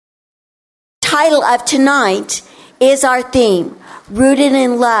title of tonight is our theme, Rooted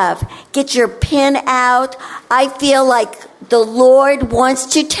in Love. Get your pen out. I feel like the Lord wants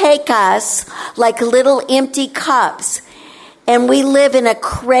to take us like little empty cups. And we live in a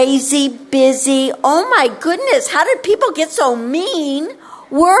crazy, busy, oh my goodness, how did people get so mean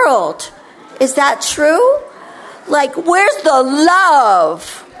world? Is that true? Like, where's the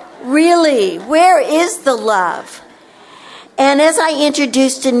love? Really, where is the love? And as I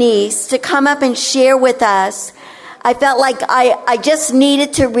introduced Denise to come up and share with us, I felt like I just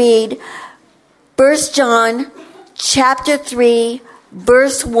needed to read 1 John chapter 3,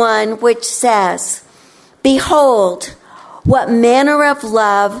 verse 1, which says, "Behold, what manner of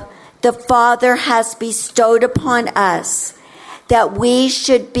love the Father has bestowed upon us, that we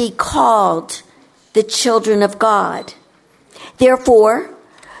should be called the children of God. Therefore,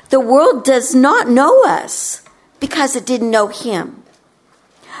 the world does not know us because it didn't know him.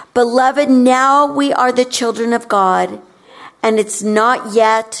 Beloved, now we are the children of God, and it's not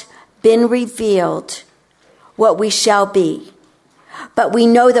yet been revealed what we shall be. But we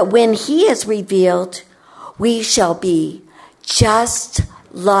know that when he is revealed, we shall be just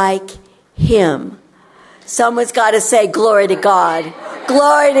like him." Someone's got to say, glory to God.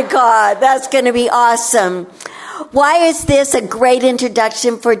 Glory to God. That's going to be awesome. Why is this a great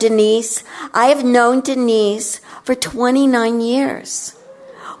introduction for Denise? I have known Denise for 29 years.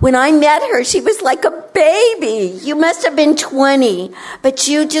 When I met her, she was like a baby. You must have been 20, but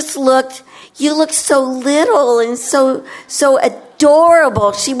you looked so little and so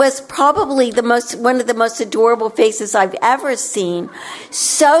adorable. She was probably one of the most adorable faces I've ever seen.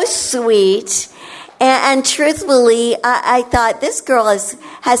 So sweet. And truthfully, I thought this girl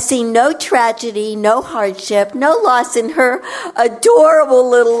has seen no tragedy, no hardship, no loss in her adorable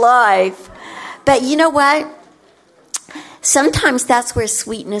little life. But you know what? Sometimes that's where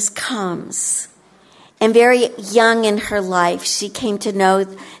sweetness comes. And very young in her life, she came to know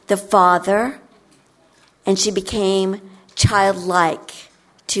the Father, and she became childlike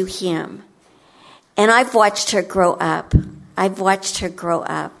to him. And I've watched her grow up.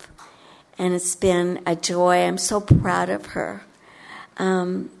 And it's been a joy. I'm so proud of her.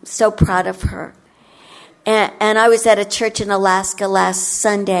 And I was at a church in Alaska last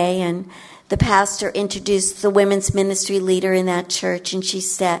Sunday, and the pastor introduced the women's ministry leader in that church, and she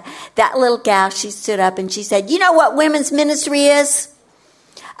said, that little gal, she stood up and she said, "You know what women's ministry is?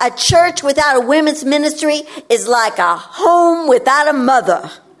 A church without a women's ministry is like a home without a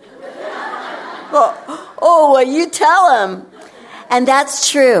mother." Well, you tell him. And that's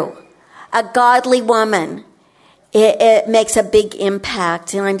true. A godly woman, it makes a big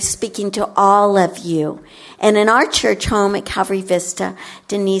impact. And I'm speaking to all of you. And in our church home at Calvary Vista,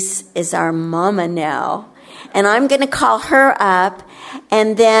 Denise is our mama now. And I'm going to call her up.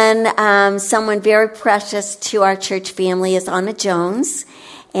 And then someone very precious to our church family is Anna Jones.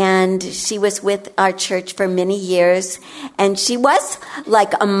 And she was with our church for many years. And she was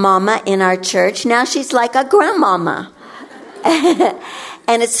like a mama in our church. Now she's like a grandmama.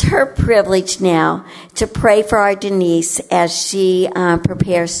 And it's her privilege now to pray for our Denise as she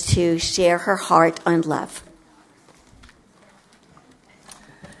prepares to share her heart on love.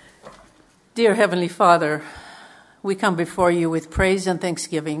 Dear Heavenly Father, we come before you with praise and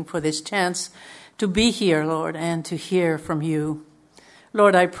thanksgiving for this chance to be here, Lord, and to hear from you.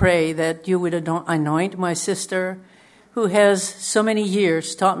 Lord, I pray that you would anoint my sister who has so many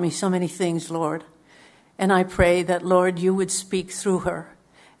years taught me so many things, Lord. And I pray that, Lord, you would speak through her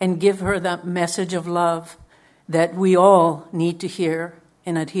and give her that message of love that we all need to hear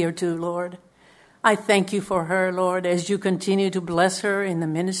and adhere to, Lord. I thank you for her, Lord, as you continue to bless her in the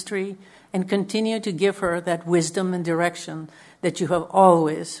ministry and continue to give her that wisdom and direction that you have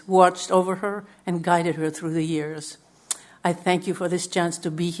always watched over her and guided her through the years. I thank you for this chance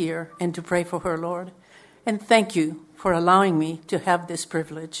to be here and to pray for her, Lord. And thank you for allowing me to have this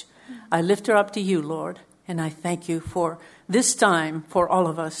privilege. I lift her up to you, Lord, and I thank you for this time for all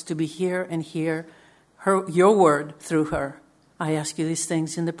of us to be here and hear your word through her. I ask you these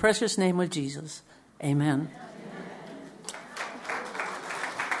things in the precious name of Jesus. Amen.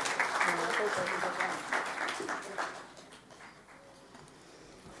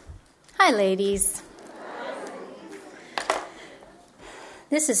 Hi, ladies.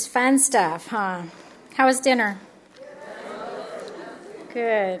 This is fun stuff, huh? How was dinner?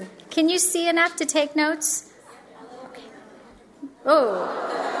 Good. Can you see enough to take notes? Okay. Oh.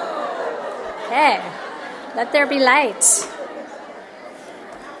 Okay. Let there be light.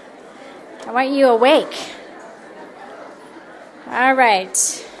 I want you awake. All right.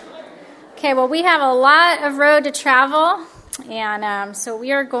 Okay, well, we have a lot of road to travel. And so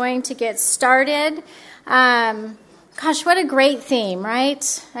we are going to get started. Gosh, what a great theme,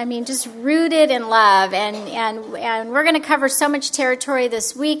 right? I mean, just rooted in love. And we're going to cover so much territory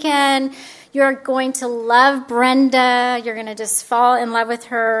this weekend. You're going to love Brenda. You're going to just fall in love with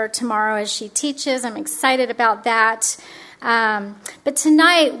her tomorrow as she teaches. I'm excited about that. But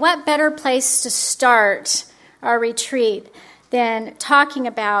tonight, what better place to start our retreat than talking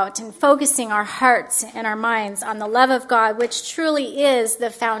about and focusing our hearts and our minds on the love of God, which truly is the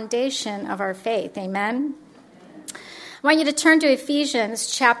foundation of our faith. Amen? I want you to turn to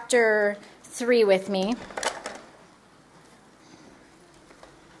Ephesians chapter 3 with me.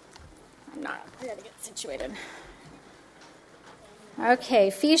 I gotta get situated. Okay,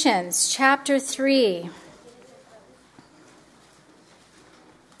 Ephesians chapter 3.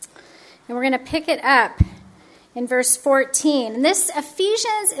 And we're going to pick it up in verse 14. And this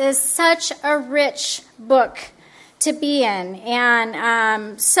Ephesians is such a rich book to be in,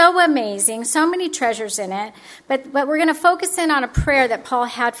 and so amazing, so many treasures in it. But we're going to focus in on a prayer that Paul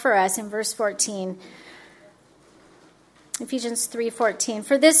had for us in verse 14. Ephesians 3:14.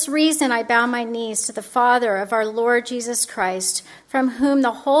 For this reason I bow my knees to the Father of our Lord Jesus Christ, from whom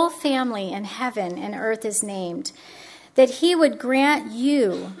the whole family in heaven and earth is named, that he would grant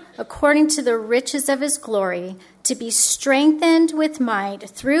you, according to the riches of his glory, to be strengthened with might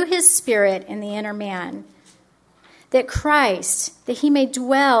through his Spirit in the inner man, that Christ, that he may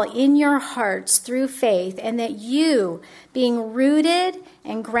dwell in your hearts through faith, and that you, being rooted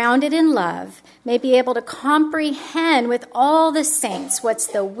and grounded in love, may be able to comprehend with all the saints what's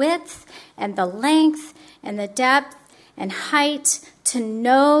the width and the length and the depth and height, to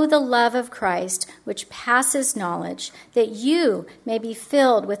know the love of Christ, which passes knowledge, that you may be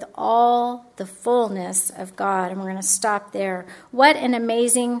filled with all the fullness of God. And we're going to stop there. What an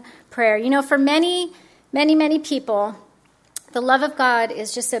amazing prayer. You know, for many people, the love of God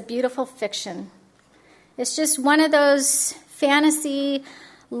is just a beautiful fiction. It's just one of those fantasy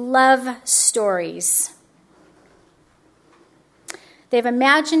love stories. They've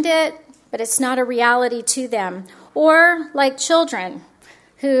imagined it, but it's not a reality to them. Or like children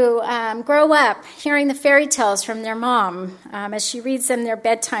who grow up hearing the fairy tales from their mom as she reads them their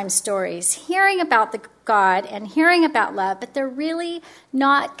bedtime stories, hearing about the God and hearing about love, but they're really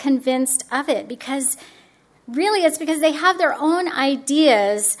not convinced of it, because really it's because they have their own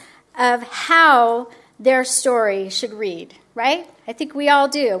ideas of how their story should read, right? I think we all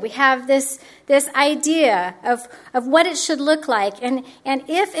do. We have this idea of what it should look like. And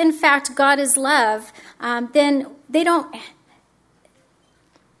if, in fact, God is love, then they don't...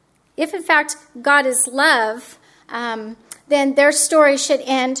 If, in fact, God is love, then their story should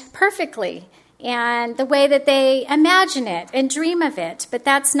end perfectly and the way that they imagine it and dream of it. But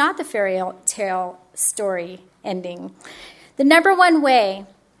that's not the fairy tale story ending. The number one way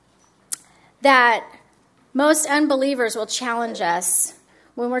that most unbelievers will challenge us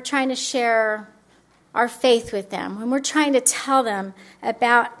when we're trying to share our faith with them, when we're trying to tell them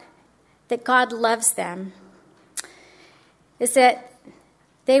about that God loves them, is that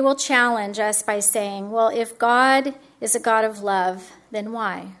they will challenge us by saying, well, if God is a God of love, then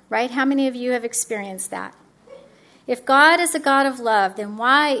why? Right? How many of you have experienced that? If God is a God of love, then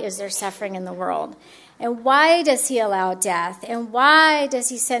why is there suffering in the world? And why does he allow death? And why does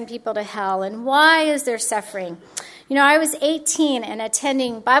he send people to hell? And why is there suffering? You know, I was 18 and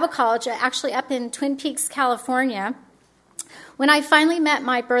attending Bible college, actually up in Twin Peaks, California, when I finally met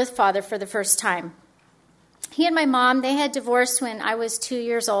my birth father for the first time. He and my mom, they had divorced when I was 2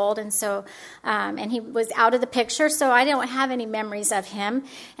 years old, and so, and he was out of the picture, so I don't have any memories of him.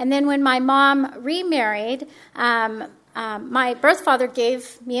 And then when my mom remarried, my birth father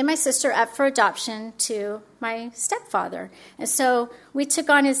gave me and my sister up for adoption to my stepfather. And so we took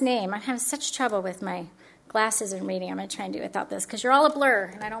on his name. I'm having such trouble with my glasses and reading. I'm going to try and do it without this, because you're all a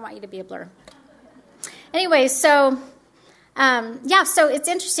blur, and I don't want you to be a blur. Anyway, so it's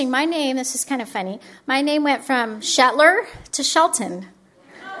interesting. My name, this is kind of funny, my name went from Shetler to Shelton.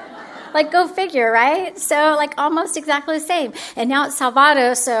 Like, go figure, right? So, like, almost exactly the same. And now it's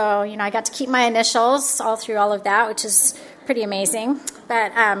Salvato, so, you know, I got to keep my initials all through all of that, which is pretty amazing.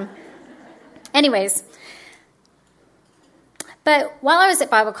 But anyways, but while I was at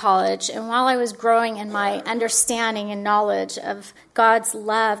Bible college and while I was growing in my understanding and knowledge of God's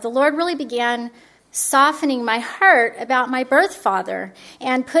love, the Lord really began softening my heart about my birth father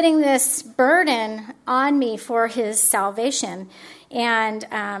and putting this burden on me for his salvation and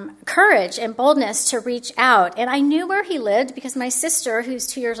courage and boldness to reach out. And I knew where he lived because my sister, who's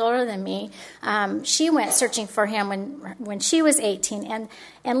 2 years older than me, she went searching for him when she was 18.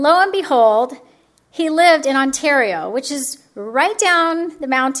 And lo and behold, he lived in Ontario, which is right down the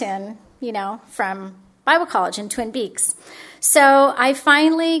mountain, from Bible College in Twin Peaks. So I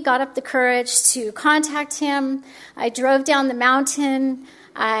finally got up the courage to contact him. I drove down the mountain.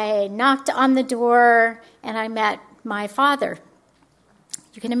 I knocked on the door, and I met my father.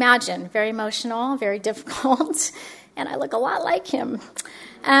 You can imagine, very emotional, very difficult, and I look a lot like him.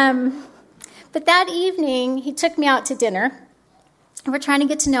 But that evening, he took me out to dinner. We're trying to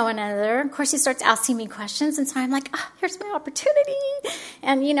get to know one another. Of course, he starts asking me questions, and so I'm like, here's my opportunity.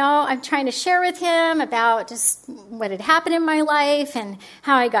 And, I'm trying to share with him about just what had happened in my life and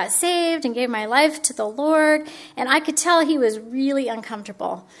how I got saved and gave my life to the Lord. And I could tell he was really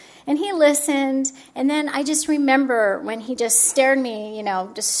uncomfortable. And he listened, and then I just remember when he just stared me,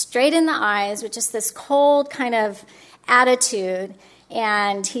 just straight in the eyes with just this cold kind of attitude.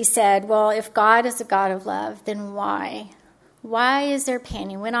 And he said, well, if God is a God of love, then why? Why is there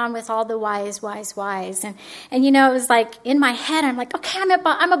pain? He went on with all the whys. And it was like in my head, I'm like, okay, I'm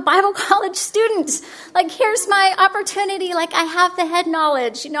a Bible college student. Like, here's my opportunity. Like, I have the head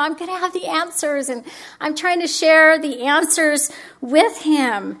knowledge. I'm going to have the answers. And I'm trying to share the answers with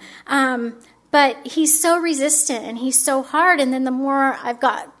him. But he's so resistant and he's so hard. And then the more I've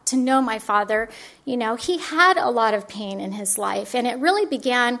got to know my father, he had a lot of pain in his life. And it really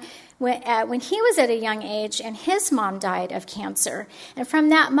began when he was at a young age and his mom died of cancer. And from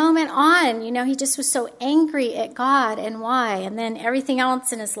that moment on, he just was so angry at God and why, and then everything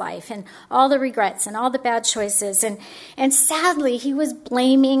else in his life and all the regrets and all the bad choices. And sadly, he was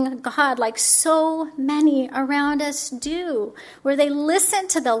blaming God like so many around us do, where they listen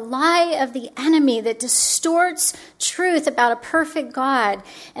to the lie of the enemy that distorts truth about a perfect God,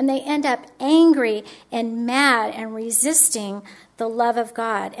 and they end up angry and mad and resisting the love of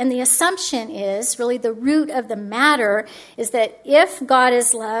God. And the assumption is, really the root of the matter, is that if God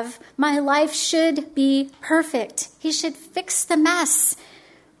is love, my life should be perfect. He should fix the mess.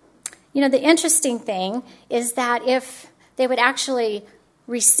 The interesting thing is that if they would actually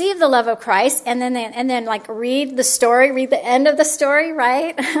receive the love of Christ and then like read the end of the story,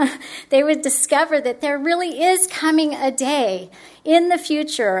 right? They would discover that there really is coming a day in the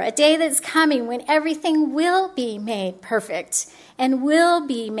future, a day that's coming when everything will be made perfect and will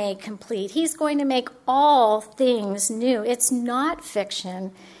be made complete. He's going to make all things new. It's not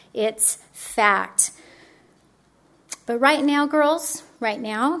fiction, it's fact. But right now, girls,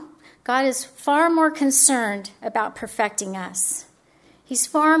 God is far more concerned about perfecting us. He's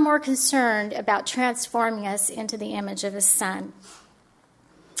far more concerned about transforming us into the image of his Son.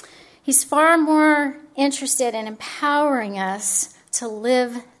 He's far more interested in empowering us to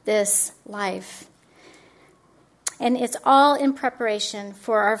live this life. And it's all in preparation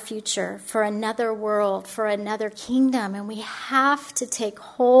for our future, for another world, for another kingdom. And we have to take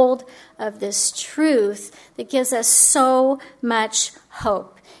hold of this truth that gives us so much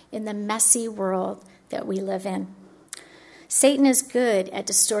hope in the messy world that we live in. Satan is good at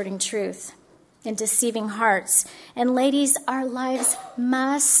distorting truth and deceiving hearts. And ladies, our lives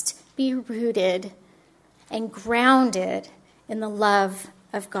must be rooted and grounded in the love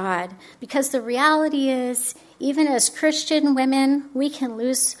of God. Because the reality is, even as Christian women, we can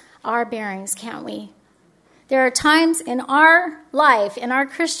lose our bearings, can't we? There are times in our life, in our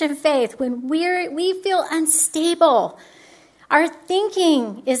Christian faith, when we feel unstable. Our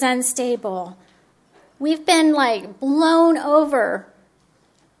thinking is unstable. We've been like blown over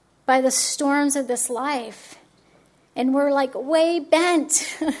by the storms of this life. And we're like way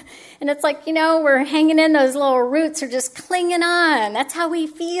bent. And it's like, we're hanging in, those little roots are just clinging on. That's how we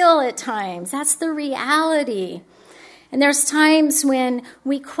feel at times. That's the reality. And there's times when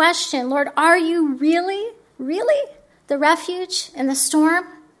we question, Lord, are you really the refuge in the storm?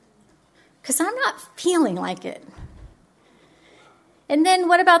 Because I'm not feeling like it. And then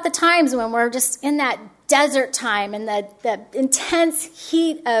what about the times when we're just in that desert time and the intense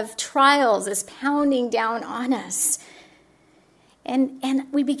heat of trials is pounding down on us? And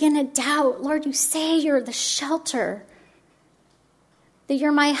we begin to doubt, Lord, you say you're the shelter, that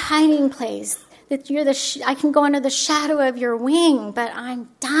you're my hiding place, that you're I can go under the shadow of your wing, but I'm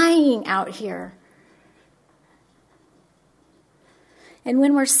dying out here. And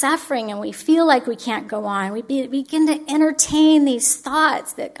when we're suffering and we feel like we can't go on, we begin to entertain these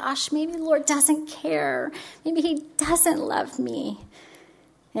thoughts that, gosh, maybe the Lord doesn't care. Maybe he doesn't love me.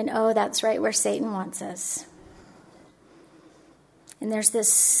 And that's right where Satan wants us. And there's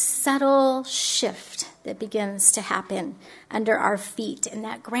this subtle shift that begins to happen under our feet. And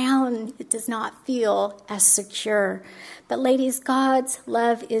that ground, it does not feel as secure. But ladies, God's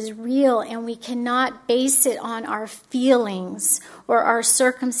love is real, and we cannot base it on our feelings or our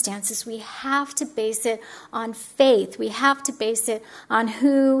circumstances. We have to base it on faith. We have to base it on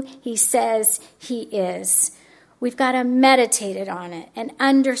who he says he is. We've got to meditate on it and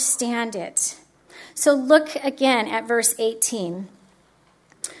understand it. So look again at verse 18.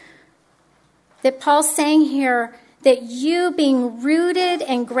 That Paul's saying here that you, being rooted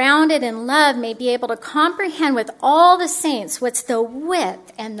and grounded in love, may be able to comprehend with all the saints what's the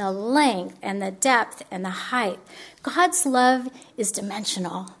width and the length and the depth and the height. God's love is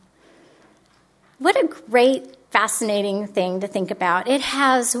dimensional. What a great, fascinating thing to think about. It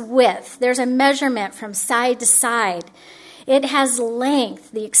has width. There's a measurement from side to side. It has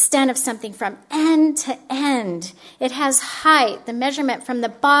length, the extent of something from end to end. It has height, the measurement from the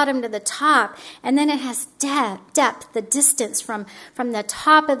bottom to the top. And then it has depth, the distance from the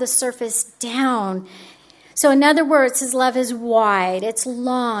top of the surface down. So in other words, his love is wide, it's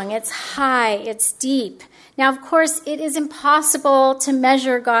long, it's high, it's deep. Now, of course, it is impossible to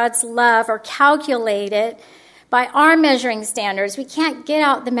measure God's love or calculate it by our measuring standards. We can't get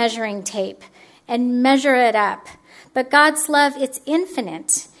out the measuring tape and measure it up. But God's love, it's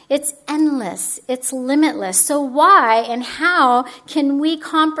infinite, it's endless, it's limitless. So why and how can we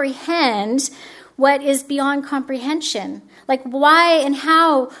comprehend what is beyond comprehension? Like, why and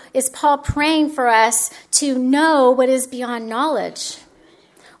how is Paul praying for us to know what is beyond knowledge?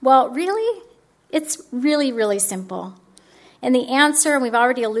 Well, really, it's really, really simple. And the answer, and we've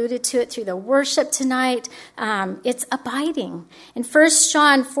already alluded to it through the worship tonight, it's abiding. In 1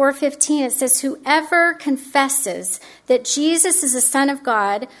 John 4:15, it says, whoever confesses that Jesus is the Son of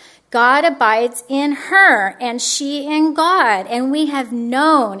God, God abides in her, and she in God. And we have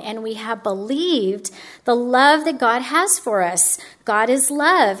known and we have believed the love that God has for us. God is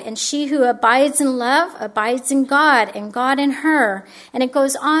love, and she who abides in love abides in God, and God in her. And it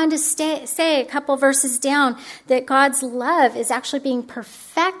goes on to say a couple verses down that God's love is actually being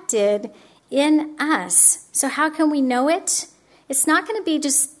perfected in us. So how can we know it? It's not going to be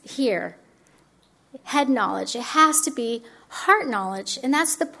just here, head knowledge. It has to be heart knowledge, and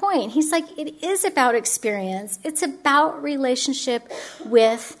that's the point. He's like, it is about experience. It's about relationship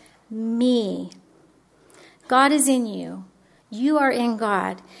with me. God is in you. You are in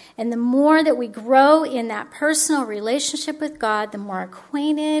God. And the more that we grow in that personal relationship with God, the more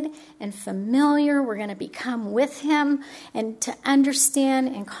acquainted and familiar we're going to become with him and to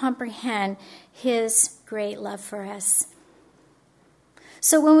understand and comprehend his great love for us.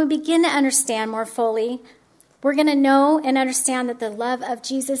 So when we begin to understand more fully, we're going to know and understand that the love of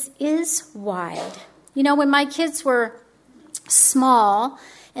Jesus is wide. You know, when my kids were small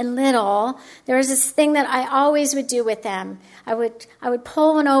and little, there was this thing that I always would do with them. I would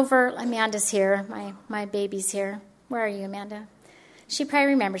pull one over. Amanda's here. My baby's here. Where are you, Amanda? She probably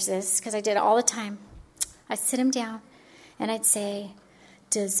remembers this because I did it all the time. I'd sit him down and I'd say,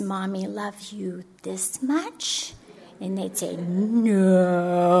 does mommy love you this much? And they'd say, no.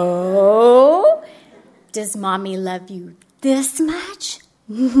 Does mommy love you this much?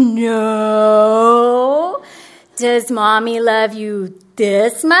 No. Does mommy love you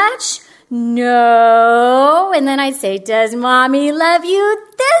this much? No. And then I'd say, does mommy love you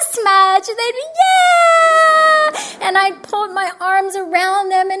this much? And they'd be, yeah. And I'd pull my arms around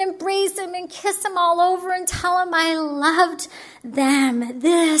them and embrace them and kiss them all over and tell them I loved them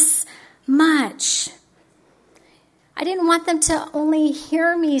this much. I didn't want them to only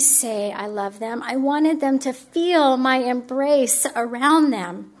hear me say I love them. I wanted them to feel my embrace around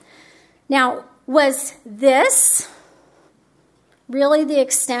them. Now, was this really the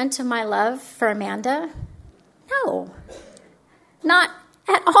extent of my love for Amanda? No, not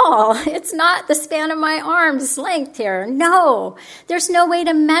at all. It's not the span of my arm's length here. No, there's no way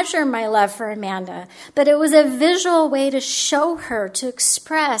to measure my love for Amanda. But it was a visual way to show her, to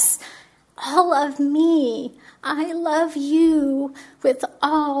express all of me. I love you with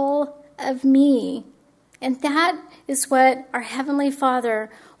all of me. And that is what our Heavenly Father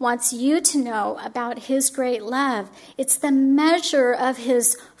wants you to know about his great love. It's the measure of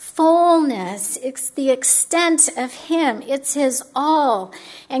his fullness. It's the extent of him. It's his all.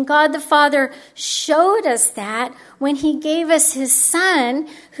 And God the Father showed us that when he gave us his Son,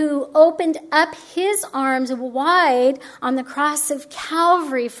 who opened up his arms wide on the cross of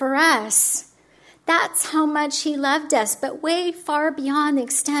Calvary for us. That's how much he loved us, but way far beyond the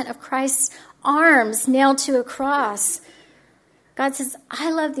extent of Christ's arms nailed to a cross. God says,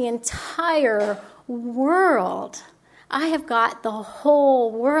 I love the entire world. I have got the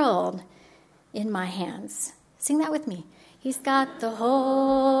whole world in my hands. Sing that with me. He's got the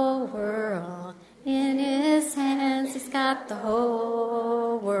whole world in his hands. He's got the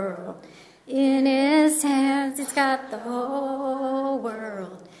whole world in his hands. He's got the whole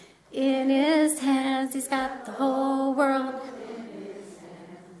world in his hands. He's got the whole world.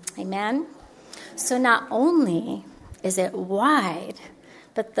 Amen. So not only is it wide,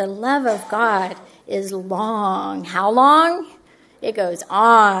 but the love of God is long. How long? It goes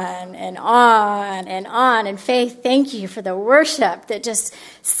on and on and on. And Faith, thank you for the worship that just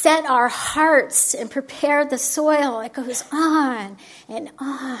set our hearts and prepared the soil. It goes on and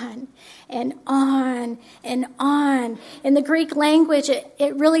on and on and on. In the Greek language,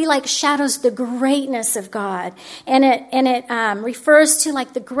 it really like shadows the greatness of God. And it refers to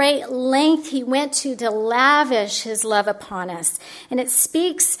like the great length he went to lavish his love upon us. And it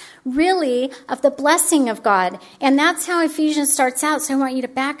speaks really of the blessing of God. And that's how Ephesians starts out. So I want you to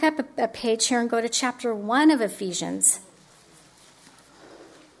back up a page here and go to chapter 1 of Ephesians.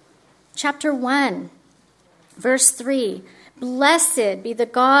 Chapter 1, verse 3. Blessed be the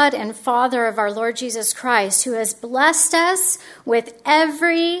God and Father of our Lord Jesus Christ, who has blessed us with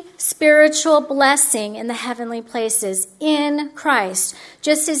every spiritual blessing in the heavenly places in Christ,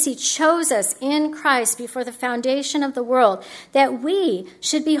 just as he chose us in Christ before the foundation of the world, that we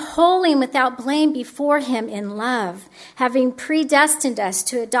should be holy and without blame before him in love, having predestined us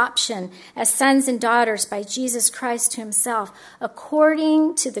to adoption as sons and daughters by Jesus Christ to himself,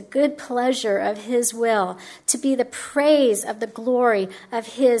 according to the good pleasure of his will, to be the praise of the glory of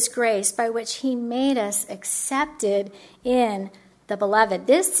his grace, by which he made us accepted in the beloved.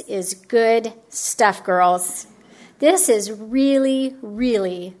 This is good stuff, girls. This is really,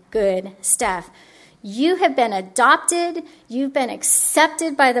 really good stuff. You have been adopted. You've been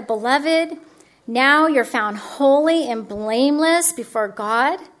accepted by the beloved. Now you're found holy and blameless before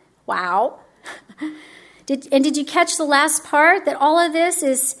God. Wow. Did you catch the last part? That all of this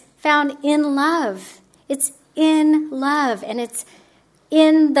is found in love. It's in love, and it's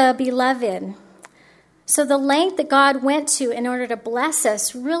in the beloved. So the length that God went to in order to bless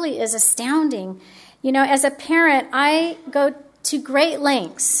us really is astounding. You know, as a parent, I go to great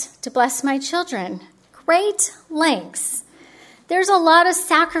lengths to bless my children. Great lengths. There's a lot of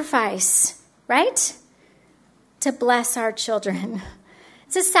sacrifice, right? To bless our children.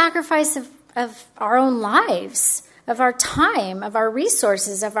 It's a sacrifice of our own lives, of our time, of our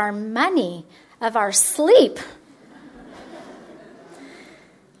resources, of our money, of our sleep.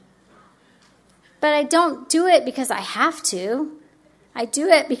 But I don't do it because I have to. I do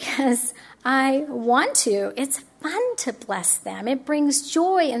it because I want to. It's fun to bless them. It brings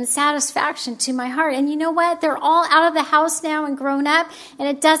joy and satisfaction to my heart. And you know what? They're all out of the house now and grown up, and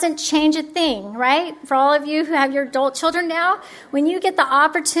it doesn't change a thing, right? For all of you who have your adult children now, when you get the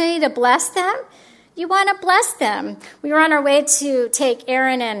opportunity to bless them, you want to bless them. We were on our way to take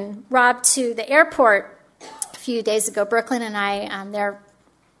Aaron and Rob to the airport a few days ago. Brooklyn and I,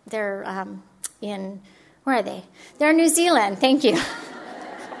 they're in, where are they? They're in New Zealand. Thank you.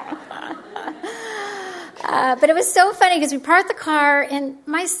 But it was so funny because we parked the car, and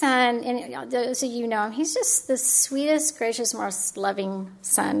my son, and so you know him, he's just the sweetest, gracious, most loving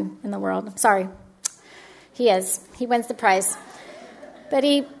son in the world. I'm sorry. He is. He wins the prize. But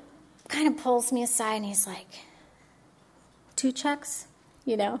he kind of pulls me aside, and he's like, 2 checks?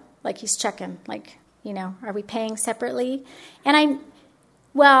 You know, like he's checking, like, you know, are we paying separately? And I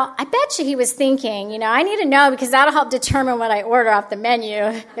bet you he was thinking, you know, I need to know because that'll help determine what I order off the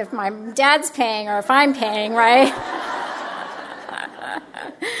menu, if my dad's paying or if I'm paying, right?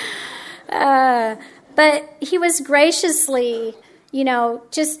 But he was graciously, you know,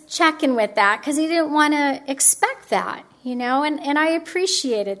 just checking with that because he didn't want to expect that, you know, and I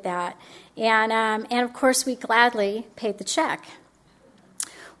appreciated that. And of course, we gladly paid the check.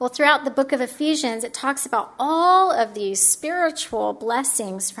 Well, throughout the book of Ephesians, it talks about all of these spiritual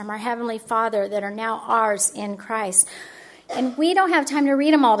blessings from our Heavenly Father that are now ours in Christ. And we don't have time to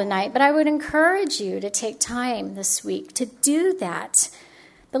read them all tonight, but I would encourage you to take time this week to do that.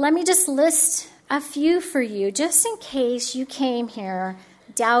 But let me just list a few for you, just in case you came here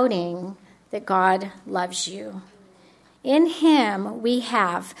doubting that God loves you. In Him we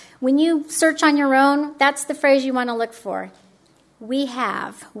have. When you search on your own, that's the phrase you want to look for. We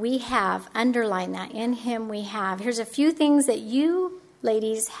have, underline that. In Him we have. Here's a few things that you,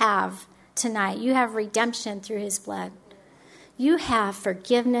 ladies, have tonight. You have redemption through His blood. You have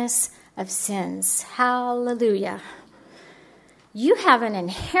forgiveness of sins. Hallelujah. You have an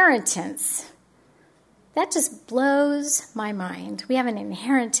inheritance. That just blows my mind. We have an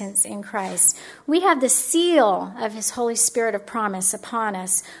inheritance in Christ. We have the seal of his Holy Spirit of promise upon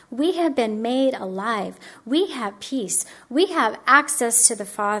us. We have been made alive. We have peace. We have access to the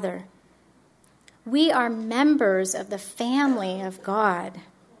Father. We are members of the family of God.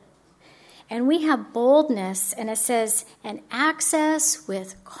 And we have boldness, and it says, and access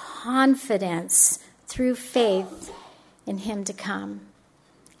with confidence through faith in him to come.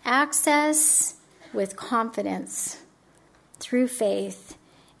 Access with confidence through faith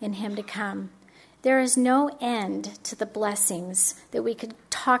in him to come. There is no end to the blessings that we could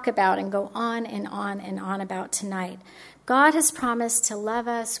talk about and go on and on and on about tonight. God has promised to love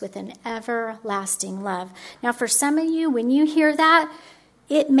us with an everlasting love. Now, for some of you, when you hear that,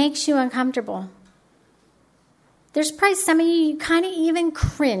 it makes you uncomfortable. There's probably some of you kind of even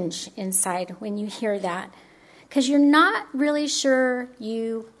cringe inside when you hear that, because you're not really sure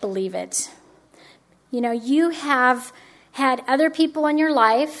you believe it. You know, you have had other people in your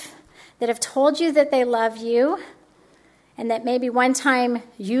life that have told you that they love you, and that maybe one time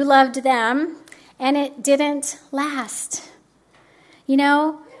you loved them, and it didn't last. You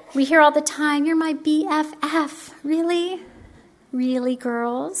know, we hear all the time, you're my BFF. Really? Really,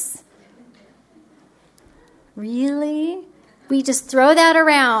 girls? Really? We just throw that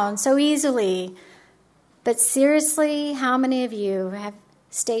around so easily. But seriously, how many of you have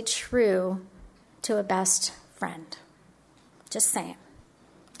stayed true to a best friend? Just saying.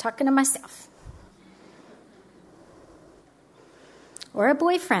 Talking to myself. Or a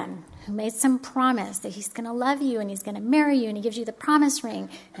boyfriend who made some promise that he's going to love you and he's going to marry you and he gives you the promise ring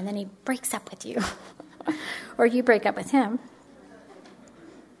and then he breaks up with you. Or you break up with him.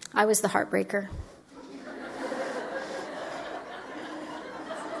 I was the heartbreaker.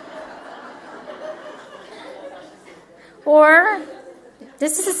 Or,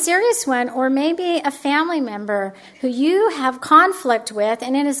 this is a serious one, or maybe a family member who you have conflict with,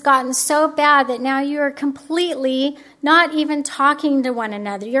 and it has gotten so bad that now you are completely not even talking to one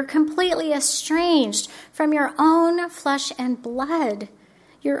another. You're completely estranged from your own flesh and blood,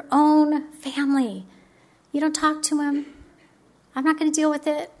 your own family. You don't talk to him. I'm not going to deal with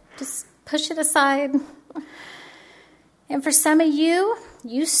it. Just push it aside. And for some of you,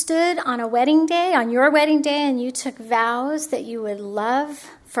 you stood on a wedding day, on your wedding day, and you took vows that you would love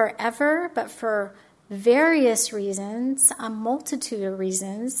forever, but for various reasons, a multitude of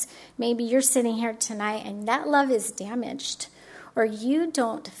reasons. Maybe you're sitting here tonight and that love is damaged, or you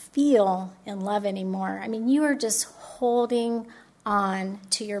don't feel in love anymore. I mean, you are just holding on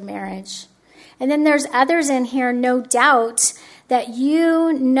to your marriage. And then there's others in here, no doubt, that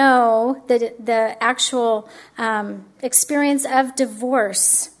you know that the actual experience of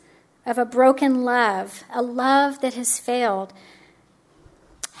divorce, of a broken love, a love that has failed.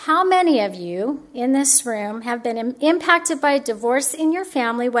 How many of you in this room have been impacted by divorce in your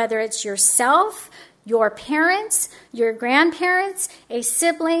family, whether it's yourself, your parents, your grandparents, a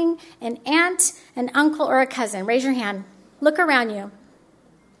sibling, an aunt, an uncle, or a cousin? Raise your hand. Look around you.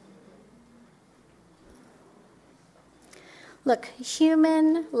 Look,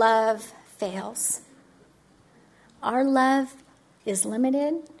 human love fails. Our love is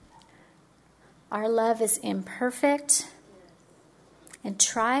limited. Our love is imperfect. And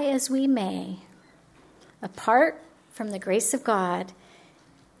try as we may, apart from the grace of God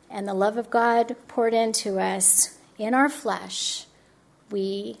and the love of God poured into us in our flesh,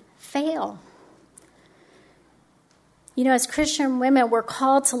 we fail. You know, as Christian women, we're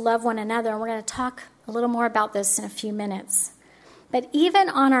called to love one another, and we're going to talk a little more about this in a few minutes. But even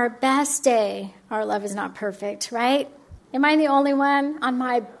on our best day, our love is not perfect, right? Am I the only one? On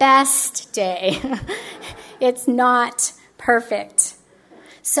my best day, it's not perfect.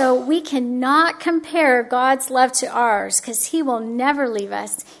 So we cannot compare God's love to ours, because he will never leave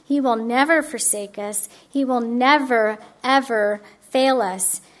us. He will never forsake us. He will never, ever fail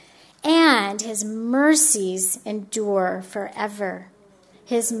us. And his mercies endure forever.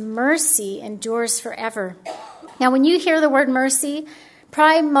 His mercy endures forever. Now, when you hear the word mercy,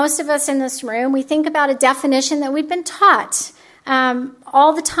 probably most of us in this room, we think about a definition that we've been taught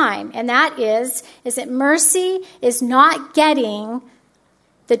all the time. And that is that mercy is not getting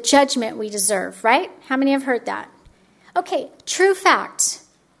the judgment we deserve, right? How many have heard that? Okay, true fact.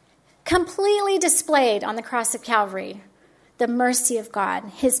 Completely displayed on the cross of Calvary, the mercy of God,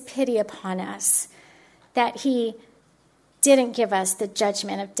 his pity upon us, that he didn't give us the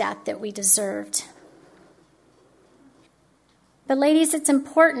judgment of death that we deserved. But ladies, it's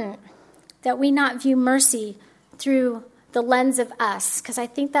important that we not view mercy through the lens of us, because I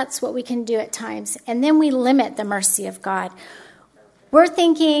think that's what we can do at times. And then we limit the mercy of God. We're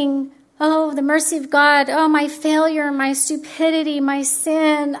thinking, Oh, the mercy of God. Oh, my failure, my stupidity, my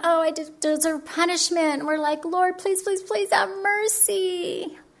sin. Oh, I deserve punishment. And we're like, Lord, please, please, please have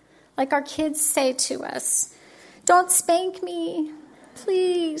mercy. Like our kids say to us, don't spank me,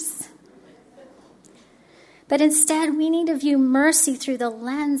 please. But instead, we need to view mercy through the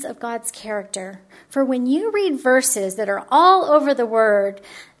lens of God's character. For when you read verses that are all over the word,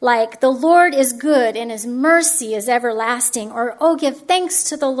 like the Lord is good and his mercy is everlasting, or oh, give thanks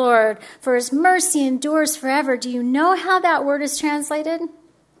to the Lord for his mercy endures forever, do you know how that word is translated?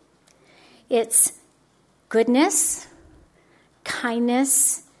 It's goodness,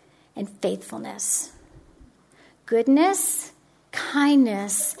 kindness, and faithfulness. Goodness,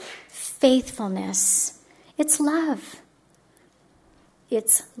 kindness, faithfulness. It's love.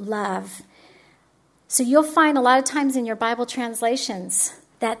 It's love. So you'll find a lot of times in your Bible translations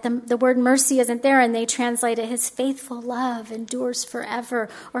that the word mercy isn't there, and they translate it, his faithful love endures forever,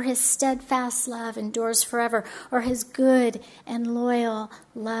 or his steadfast love endures forever, or his good and loyal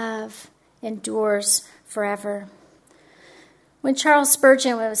love endures forever. When Charles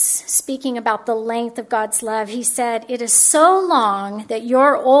Spurgeon was speaking about the length of God's love, he said, "It is so long that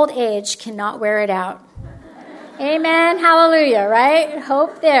your old age cannot wear it out." Amen. Hallelujah, right?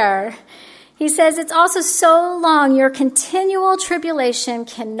 Hope there. He says, it's also so long your continual tribulation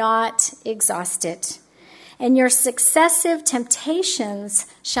cannot exhaust it, and your successive temptations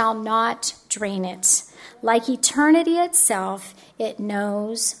shall not drain it. Like eternity itself, it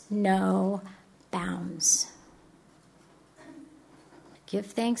knows no bounds. Give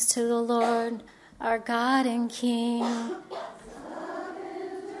thanks to the Lord, our God and King.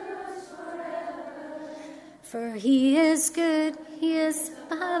 For he is good, he is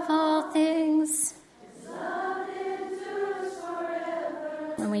above all things.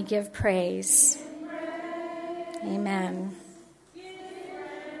 When we give praise. Amen.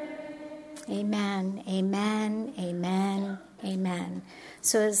 Amen, amen, amen, amen.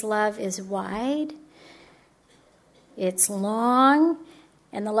 So his love is wide, it's long,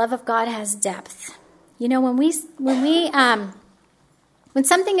 and the love of God has depth. You know, when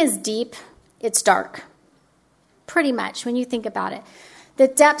something is deep, it's dark. Pretty much, when you think about it. The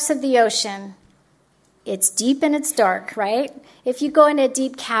depths of the ocean, it's deep and it's dark, right? If you go into a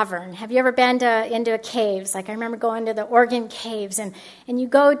deep cavern, have you ever been into caves? Like I remember going to the Oregon caves, and you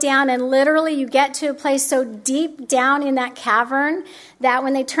go down and literally you get to a place so deep down in that cavern that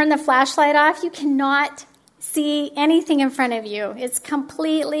when they turn the flashlight off, you cannot see anything in front of you. It's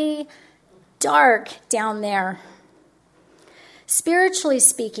completely dark down there. Spiritually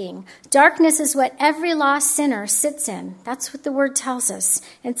speaking, darkness is what every lost sinner sits in. That's what the word tells us.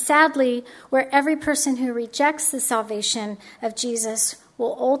 And sadly, where every person who rejects the salvation of Jesus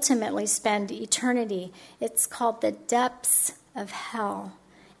will ultimately spend eternity. It's called the depths of hell,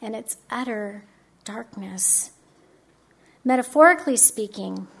 and it's utter darkness. Metaphorically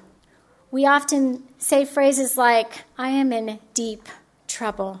speaking, we often say phrases like, I am in deep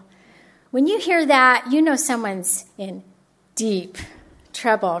trouble. When you hear that, you know someone's in deep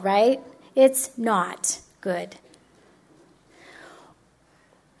trouble, right? It's not good.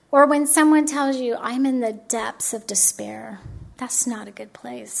 Or when someone tells you, I'm in the depths of despair, that's not a good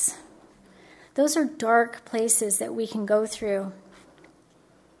place. Those are dark places that we can go through.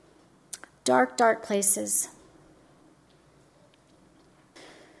 Dark, dark places.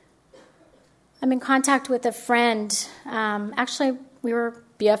 I'm in contact with a friend. Actually, we were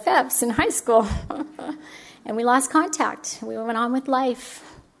BFFs in high school. And we lost contact. We went on with life.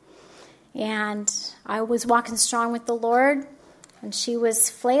 And I was walking strong with the Lord, and she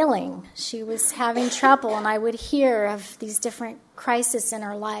was flailing. She was having trouble, and I would hear of these different crises in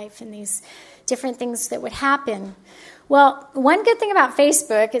her life and these different things that would happen. Well, one good thing about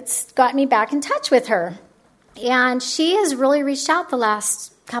Facebook, it's got me back in touch with her. And she has really reached out the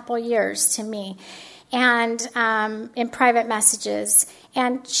last couple years to me, and in private messages.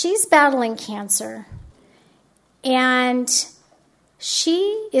 And she's battling cancer. And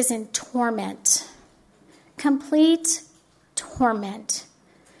she is in torment, complete torment.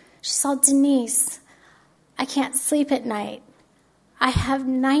 She said, Denise, I can't sleep at night. I have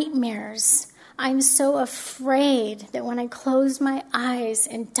nightmares. I'm so afraid that when I close my eyes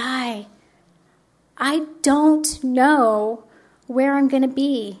and die, I don't know where I'm going to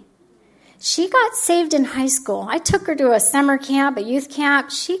be. She got saved in high school. I took her to a summer camp, a youth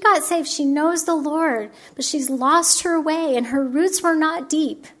camp. She got saved. She knows the Lord, but she's lost her way, and her roots were not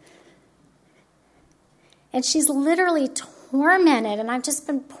deep. And she's literally tormented, and I've just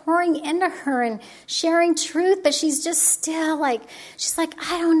been pouring into her and sharing truth, but she's just still she's like,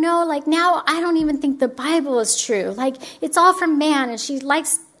 I don't know, now I don't even think the Bible is true. It's all from man, and she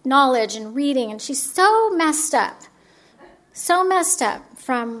likes knowledge and reading, and she's so messed up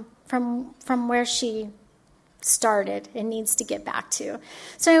from where she started and needs to get back to.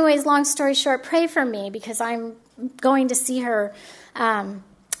 So anyways, long story short, pray for me because I'm going to see her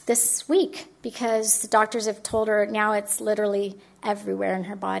this week because the doctors have told her now it's literally everywhere in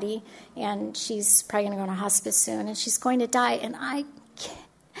her body, and she's probably going to go on a hospice soon, and she's going to die, and I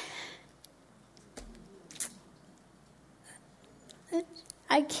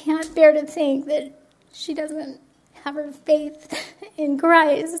can't bear to think that she doesn't have her faith in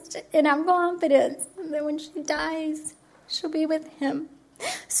Christ, and I'm confident that when she dies, she'll be with him.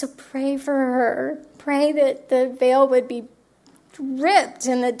 So pray for her. Pray that the veil would be ripped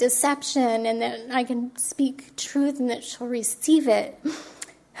in the deception and that I can speak truth and that she'll receive it.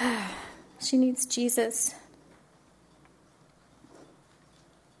 She needs Jesus.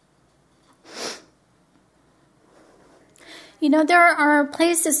 You know, there are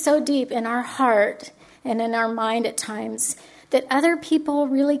places so deep in our heart and in our mind at times that other people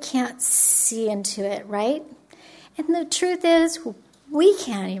really can't see into it, right? And the truth is, we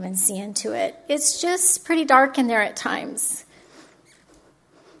can't even see into it. It's just pretty dark in there at times.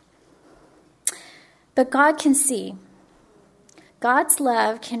 But God can see. God's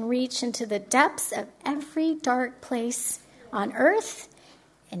love can reach into the depths of every dark place on earth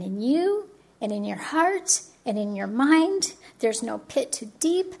and in you and in your heart and in your mind. There's no pit too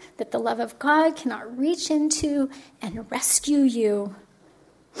deep that the love of God cannot reach into and rescue you.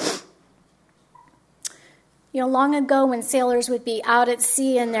 You know, long ago when sailors would be out at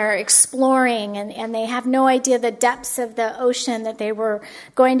sea and they're exploring and they have no idea the depths of the ocean that they were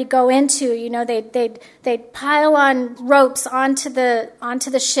going to go into, you know, they'd pile on ropes onto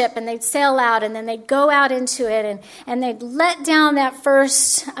the ship and they'd sail out and then they'd go out into it and they'd let down that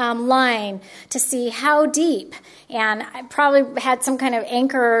first line to see how deep. And I probably had some kind of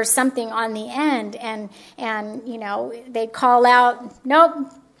anchor or something on the end and you know, they'd call out, nope,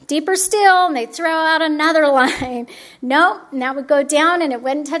 deeper still, and they'd throw out another line. Nope, and that would go down and it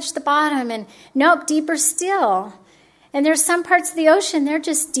wouldn't touch the bottom. And nope, deeper still. And there's some parts of the ocean, they're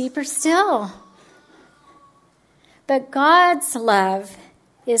just deeper still. But God's love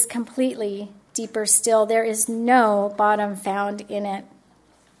is completely deeper still. There is no bottom found in it.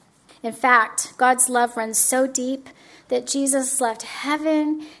 In fact, God's love runs so deep that Jesus left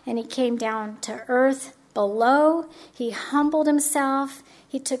heaven and he came down to earth below. He humbled himself.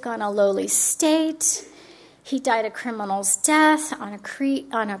 He took on a lowly state. He died a criminal's death on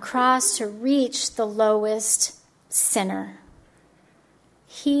a cross to reach the lowest sinner.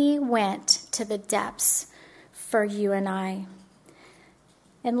 He went to the depths for you and I.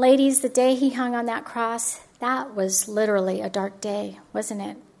 And ladies, the day he hung on that cross, that was literally a dark day, wasn't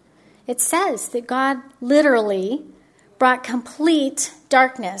it? It says that God literally brought complete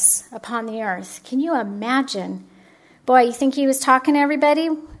darkness upon the earth. Can you imagine? Boy, you think he was talking to everybody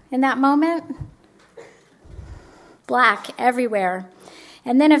in that moment? Black everywhere.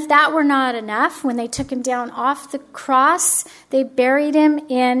 And then if that were not enough, when they took him down off the cross, they buried him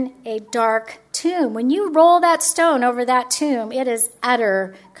in a dark tomb. When you roll that stone over that tomb, it is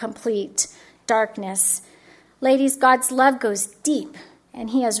utter, complete darkness. Ladies, God's love goes deep, and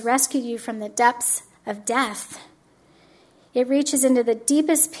he has rescued you from the depths of death. It reaches into the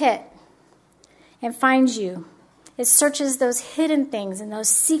deepest pit and finds you. It searches those hidden things and those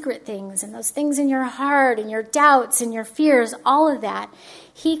secret things and those things in your heart and your doubts and your fears, all of that.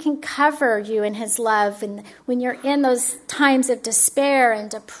 He can cover you in his love. And when you're in those times of despair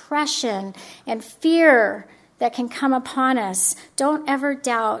and depression and fear that can come upon us, don't ever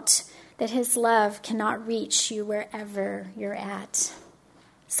doubt that his love cannot reach you wherever you're at.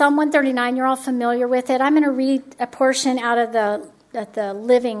 Psalm 139, you're all familiar with it. I'm going to read a portion out of the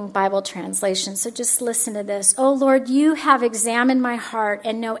Living Bible translation, so just listen to this. Oh Lord, you have examined my heart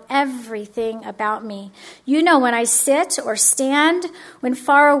and know everything about me. You know when I sit or stand, when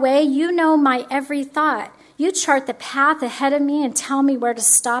far away, you know my every thought. You chart the path ahead of me and tell me where to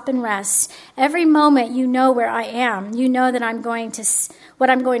stop and rest. Every moment you know where I am. You know that what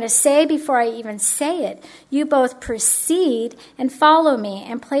I'm going to say before I even say it. You both precede and follow me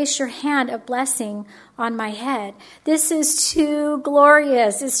and place your hand of blessing on my head. This is too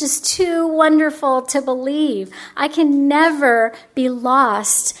glorious. It's just too wonderful to believe. I can never be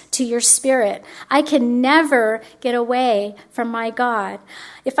lost to to your spirit. I can never get away from my God.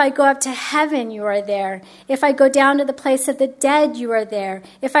 If I go up to heaven, you are there. If I go down to the place of the dead, you are there.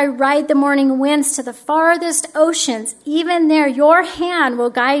 If I ride the morning winds to the farthest oceans, even there your hand will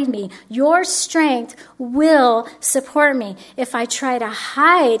guide me. Your strength will support me. If I try to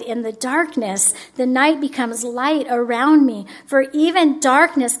hide in the darkness, the night becomes light around me. For even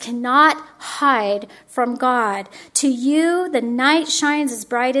darkness cannot hide from God. To you, the night shines as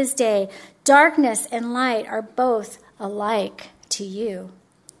bright as day. Darkness and light are both alike to you.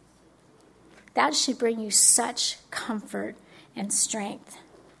 That should bring you such comfort and strength.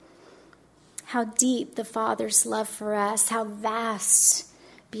 How deep the Father's love for us, how vast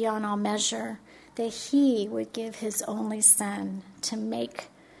beyond all measure, that he would give his only Son to make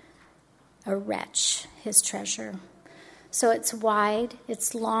a wretch his treasure. So it's wide,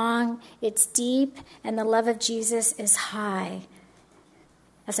 it's long, it's deep, and the love of Jesus is high.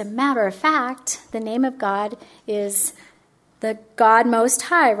 As a matter of fact, the name of God is the God Most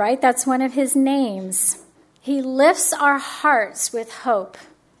High, right? That's one of his names. He lifts our hearts with hope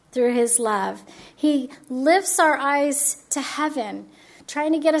through his love. He lifts our eyes to heaven,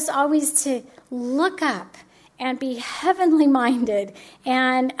 trying to get us always to look up and be heavenly minded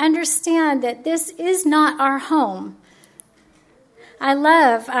and understand that this is not our home. I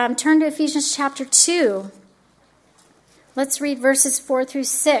love, turn to Ephesians chapter 2. Let's read verses 4 through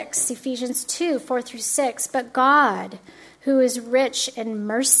 6. Ephesians 2, 4 through 6. But God, who is rich in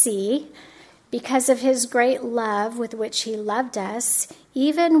mercy, because of his great love with which he loved us,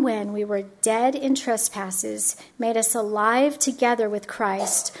 even when we were dead in trespasses, made us alive together with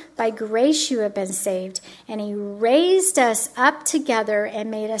Christ. By grace you have been saved. And he raised us up together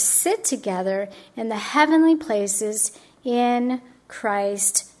and made us sit together in the heavenly places in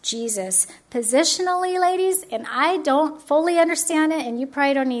Christ Jesus. Positionally, ladies, and I don't fully understand it, and you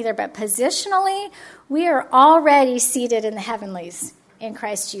probably don't either, but positionally, we are already seated in the heavenlies in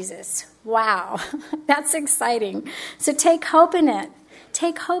Christ Jesus. Wow, that's exciting. So take hope in it.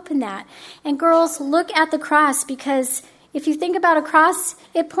 Take hope in that. And girls, look at the cross, because if you think about a cross,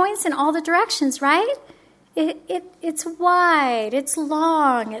 it points in all the directions, right? It's wide, it's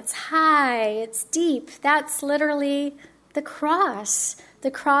long, it's high, it's deep. That's literally the cross. The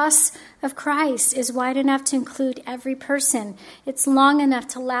cross of Christ is wide enough to include every person. It's long enough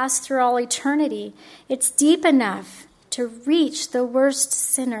to last through all eternity. It's deep enough to reach the worst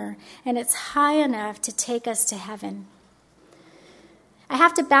sinner, and it's high enough to take us to heaven. I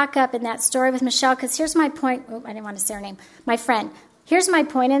have to back up in that story with Michelle, because here's my point. Oh, I didn't want to say her name. My friend. Here's my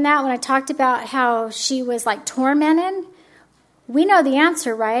point in that when I talked about how she was like tormented. We know the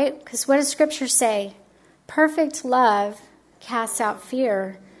answer, right? Because what does Scripture say? Perfect love casts out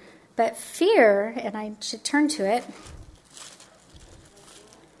fear. But fear, and I should turn to it.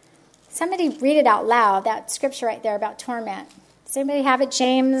 Somebody read it out loud, that scripture right there about torment. Does anybody have it?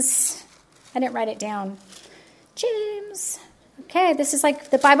 James? I didn't write it down. James. Okay, this is like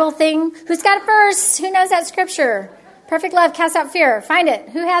the Bible thing. Who's got it first? Who knows that scripture? Perfect love casts out fear. Find it.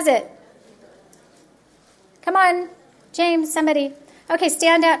 Who has it? Come on, James, somebody. Okay,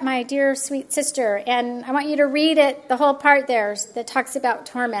 stand up, my dear sweet sister, and I want you to read it, the whole part there that talks about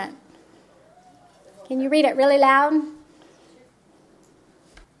torment. Can you read it really loud?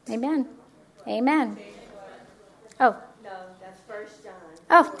 Amen. Amen. Oh. No, that's 1 John.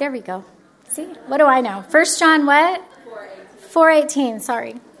 Oh, there we go. See, what do I know? 1 John what? 4:18,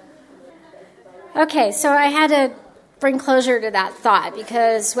 sorry. Okay, so I had to bring closure to that thought,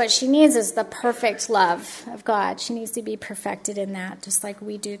 because what she needs is the perfect love of God. She needs to be perfected in that, just like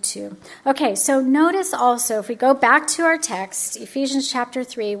we do too. Okay, so notice also, if we go back to our text, Ephesians chapter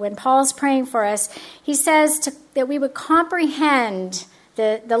 3, when Paul's praying for us, he says that we would comprehend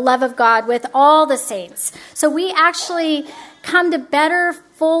the love of God with all the saints. So we actually come to better,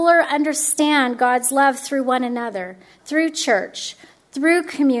 fuller understand God's love through one another, through church, through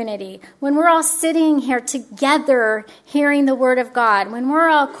community, when we're all sitting here together hearing the word of God, when we're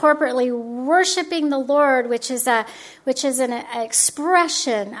all corporately worshiping the Lord, which is an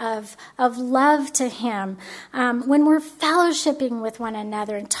expression of love to him, when we're fellowshipping with one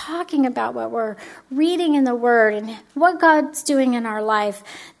another and talking about what we're reading in the word and what God's doing in our life,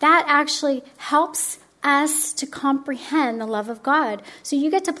 that actually helps us to comprehend the love of God. So you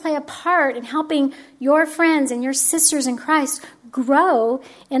get to play a part in helping your friends and your sisters in Christ grow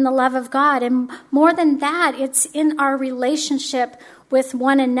in the love of God. And more than that, it's in our relationship with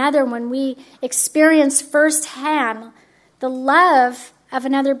one another when we experience firsthand the love of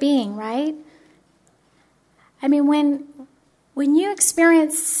another being, right? I mean, when you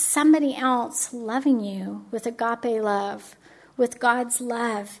experience somebody else loving you with agape love, with God's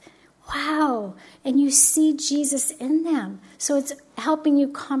love. Wow. And you see Jesus in them. So it's helping you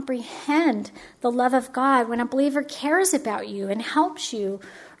comprehend the love of God when a believer cares about you and helps you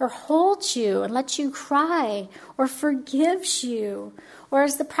or holds you and lets you cry or forgives you or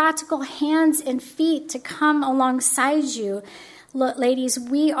is the practical hands and feet to come alongside you. Look, ladies,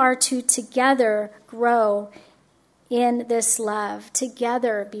 we are to together grow in this love,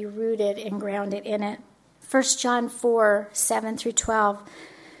 together be rooted and grounded in it. 1 John 4, 7 through 12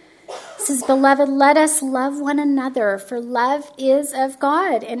 says, "Beloved, let us love one another, for love is of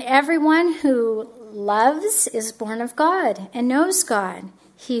God, and everyone who loves is born of God and knows God.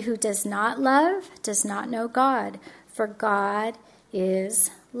 He who does not love does not know God, for God is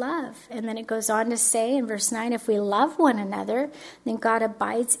love." And then it goes on to say in verse 9, "If we love one another, then God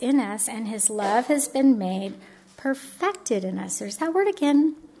abides in us, and his love has been made perfected in us." There's that word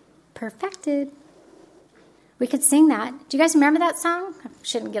again, perfected. We could sing that. Do you guys remember that song? I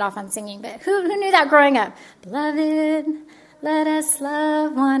shouldn't get off on singing, but who knew that growing up? Beloved, let us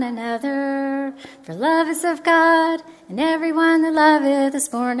love one another, for love is of God, and everyone that loveth is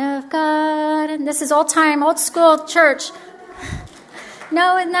born of God. And this is old time, old school church.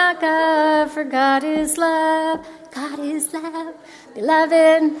 Knoweth not God, for God is love. God is love.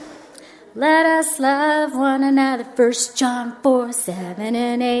 Beloved, let us love one another. 1 John 4, 7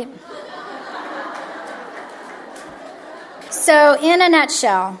 and 8. So in a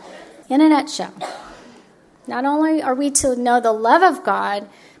nutshell, not only are we to know the love of God,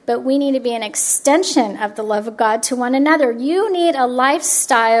 but we need to be an extension of the love of God to one another. You need a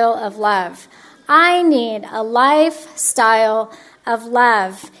lifestyle of love. I need a lifestyle of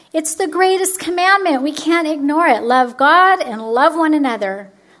love. It's the greatest commandment. We can't ignore it. Love God and love one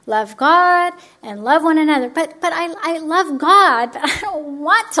another. Love God and love one another. But I love God, but I don't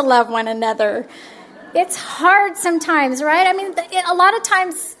want to love one another. It's hard sometimes, right? I mean, a lot of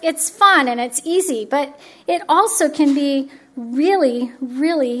times it's fun and it's easy, but it also can be really,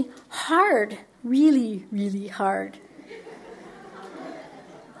 really hard. Really, really hard.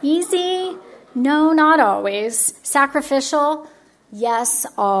 Easy? No, not always. Sacrificial? Yes,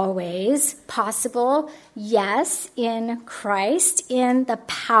 always. Possible? Yes, in Christ, in the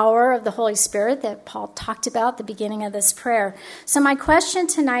power of the Holy Spirit that Paul talked about at the beginning of this prayer. So my question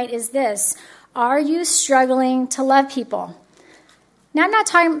tonight is this: are you struggling to love people? Now, I'm not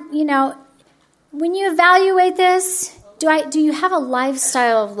talking, when you evaluate this, do you have a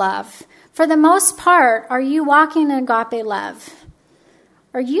lifestyle of love? For the most part, are you walking in agape love?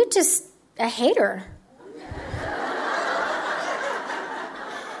 Are you just a hater?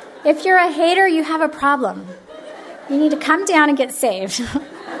 If you're a hater, you have a problem. You need to come down and get saved.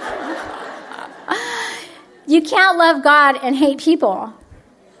 You can't love God and hate people.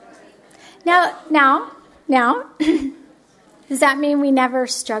 Now, does that mean we never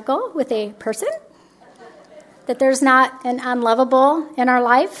struggle with a person? That there's not an unlovable in our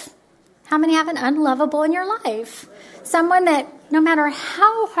life? How many have an unlovable in your life? Someone that no matter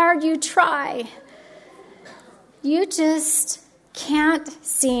how hard you try, you just can't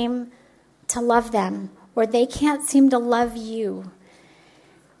seem to love them, or they can't seem to love you.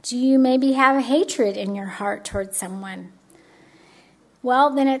 Do you maybe have a hatred in your heart towards someone?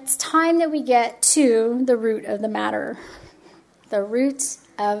 Well, then it's time that we get to the root of the matter. The root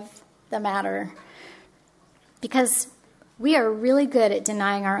of the matter. Because we are really good at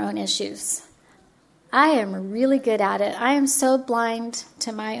denying our own issues. I am really good at it. I am so blind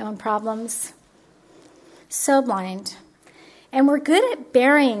to my own problems. So blind. And we're good at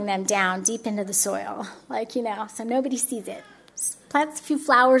burying them down deep into the soil. So nobody sees it. Just plants a few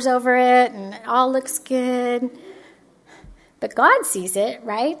flowers over it and it all looks good. But God sees it,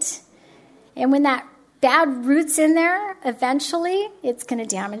 right? And when that bad root's in there, eventually it's going to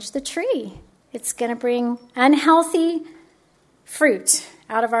damage the tree. It's going to bring unhealthy fruit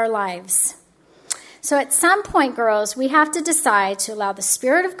out of our lives. So at some point, girls, we have to decide to allow the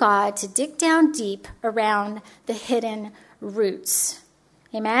Spirit of God to dig down deep around the hidden roots.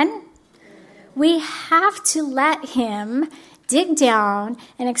 Amen? We have to let Him dig down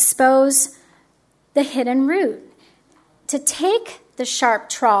and expose the hidden root. To take the sharp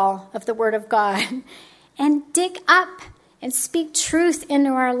trawl of the Word of God and dig up and speak truth into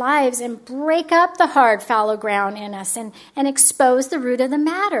our lives and break up the hard, fallow ground in us and expose the root of the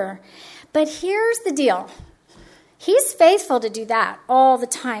matter. But here's the deal. He's faithful to do that all the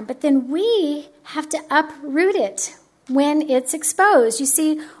time, but then we have to uproot it. when it's exposed. You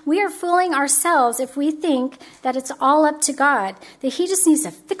see, we are fooling ourselves if we think that it's all up to God, that he just needs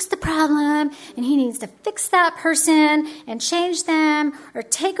to fix the problem and he needs to fix that person and change them or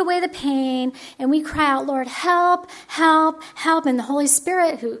take away the pain. And we cry out, Lord, help, help, help. And the Holy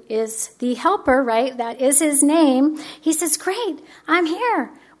Spirit, who is the helper, right? That is his name. He says, great, I'm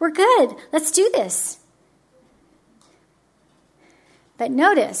here. We're good. Let's do this. But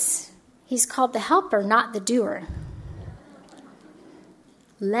notice, he's called the helper, not the doer.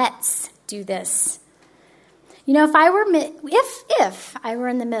 Let's do this. You know, if I were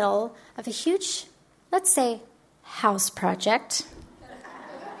in the middle of a huge, let's say, house project,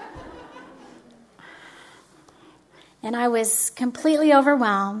 and I was completely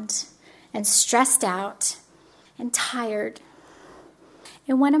overwhelmed and stressed out and tired,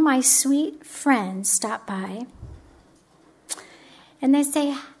 and one of my sweet friends stopped by, and they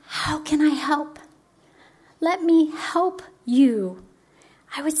say, how can I help? Let me help you.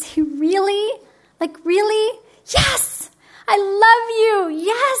 I would say, really? Like, really? Yes! I love you!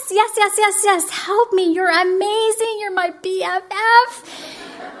 Yes, yes, yes, yes, yes. Help me. You're amazing. You're my BFF.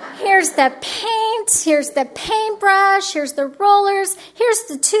 Here's the paint. Here's the paintbrush. Here's the rollers. Here's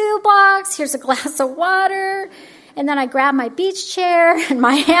the toolbox. Here's a glass of water. And then I grab my beach chair and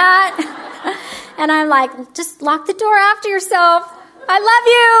my hat. And I'm like, just lock the door after yourself. I love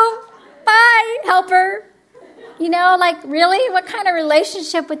you. Bye, helper. You know, like, really? What kind of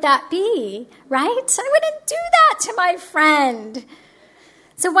relationship would that be, right? I wouldn't do that to my friend.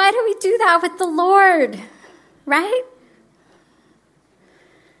 So why do we do that with the Lord, right?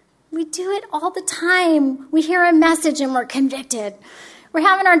 We do it all the time. We hear a message and we're convicted. We're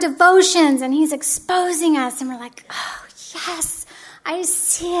having our devotions and he's exposing us and we're like, oh, yes, I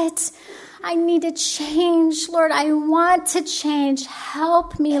see it. I need to change, Lord. I want to change.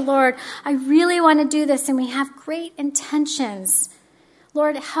 Help me, Lord. I really want to do this. And we have great intentions.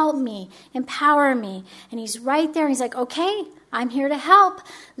 Lord, help me. Empower me. And he's right there. He's like, okay, I'm here to help.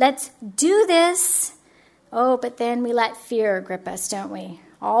 Let's do this. Oh, but then we let fear grip us, don't we?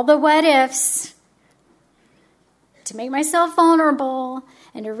 All the what ifs. To make myself vulnerable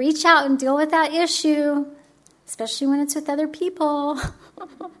and to reach out and deal with that issue, especially when it's with other people.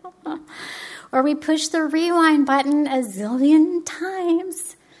 Or we push the rewind button a zillion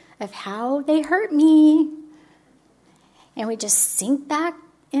times of how they hurt me. And we just sink back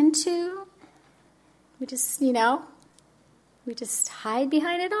into, we just hide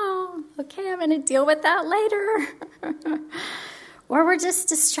behind it all. Okay, I'm going to deal with that later. Or we're just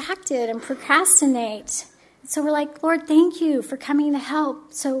distracted and procrastinate. So we're like, Lord, thank you for coming to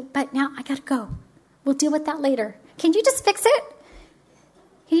help. But now I got to go. We'll deal with that later. Can you just fix it?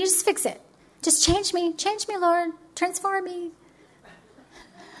 Can you just fix it? Just change me, Lord. Transform me.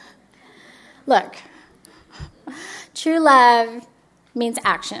 Look, true love means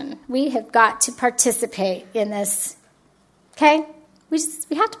action. We have got to participate in this, okay? We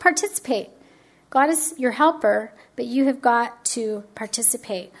have to participate. God is your helper, but you have got to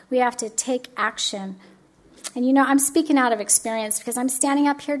participate. We have to take action. And you know, I'm speaking out of experience because I'm standing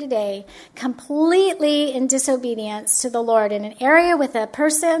up here today completely in disobedience to the Lord in an area with a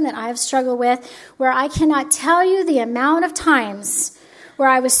person that I have struggled with where I cannot tell you the amount of times where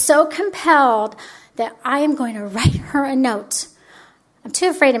I was so compelled that I am going to write her a note. I'm too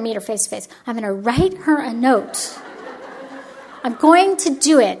afraid to meet her face to face. I'm going to write her a note. I'm going to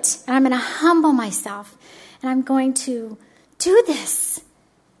do it, and I'm going to humble myself, and I'm going to do this.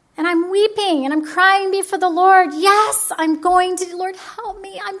 And I'm weeping and I'm crying before the Lord. Yes, I'm going to, Lord, help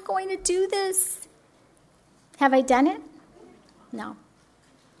me. I'm going to do this. Have I done it? No.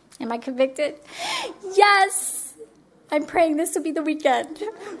 Am I convicted? Yes. I'm praying this will be the weekend.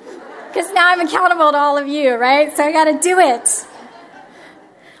 Because now I'm accountable to all of you, right? So I got to do it.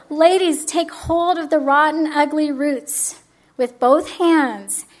 Ladies, take hold of the rotten, ugly roots with both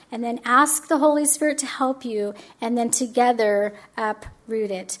hands and then ask the Holy Spirit to help you, and then together uproot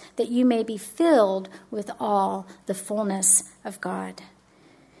it, that you may be filled with all the fullness of God.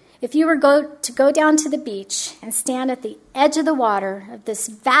 If you were to go down to the beach and stand at the edge of the water of this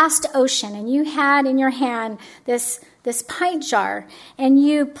vast ocean, and you had in your hand this pint jar, and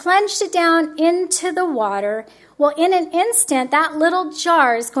you plunged it down into the water, well, in an instant, that little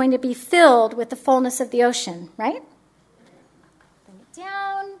jar is going to be filled with the fullness of the ocean, right? Bring it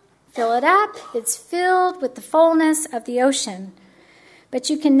down. Fill it up. It's filled with the fullness of the ocean. But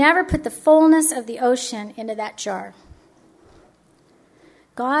you can never put the fullness of the ocean into that jar.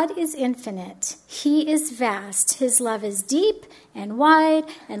 God is infinite. He is vast. His love is deep and wide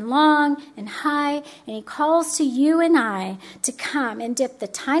and long and high. And he calls to you and I to come and dip the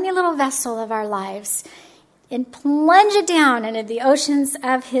tiny little vessel of our lives and plunge it down into the oceans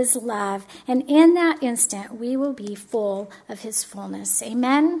of his love. And in that instant, we will be full of his fullness.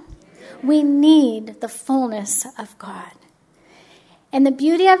 Amen? We need the fullness of God. And the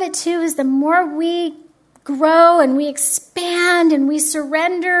beauty of it, too, is the more we grow and we expand and we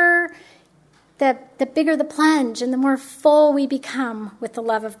surrender, the bigger the plunge and the more full we become with the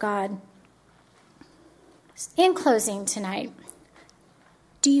love of God. In closing tonight,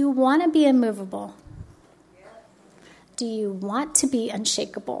 do you want to be immovable? Do you want to be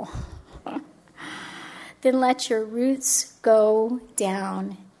unshakable? Then let your roots go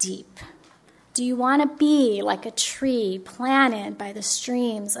down deep. Do you want to be like a tree planted by the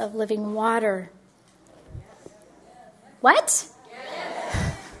streams of living water? What?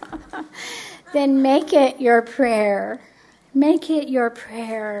 Yes. Then make it your prayer. Make it your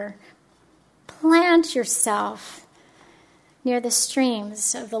prayer. Plant yourself near the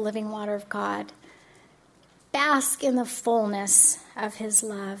streams of the living water of God. Bask in the fullness of his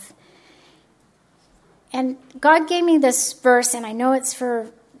love. And God gave me this verse, and I know it's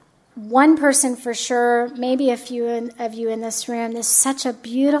for one person for sure, maybe a few of you in this room. This is such a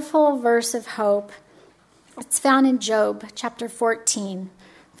beautiful verse of hope. It's found in Job chapter 14,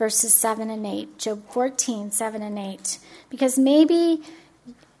 verses 7 and 8. Job 14, 7 and 8. Because maybe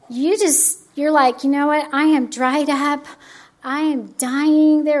you're like, you know what? I am dried up. I am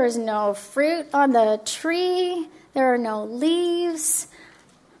dying. There is no fruit on the tree. There are no leaves.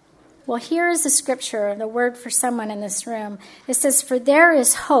 Well, here is the scripture, the word for someone in this room. It says, "For there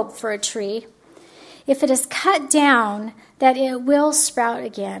is hope for a tree. If it is cut down, that it will sprout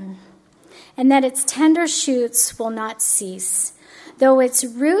again, and that its tender shoots will not cease. Though its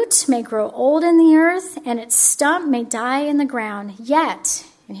root may grow old in the earth, and its stump may die in the ground, yet,"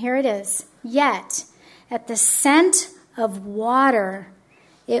 and here it is, "yet at the scent of water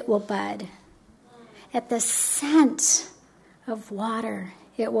it will bud." At the scent of water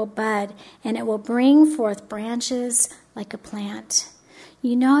it will bud, and it will bring forth branches like a plant.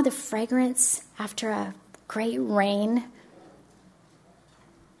 You know the fragrance after a great rain?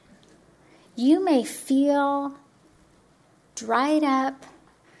 You may feel dried up,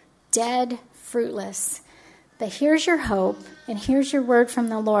 dead, fruitless. But here's your hope, and here's your word from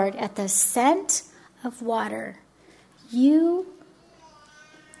the Lord. At the scent of water, you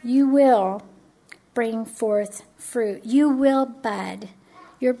will bring forth fruit. You will bud.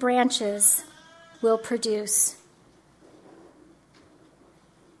 Your branches will produce.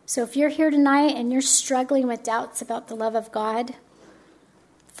 So if you're here tonight and you're struggling with doubts about the love of God,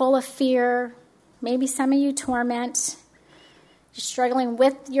 full of fear, maybe some of you torment, you're struggling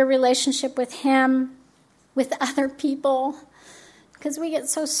with your relationship with him, with other people, because we get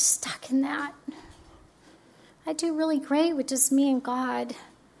so stuck in that. I do really great with just me and God.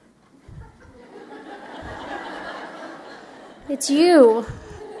 It's you.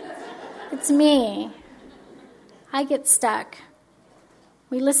 It's me. I get stuck.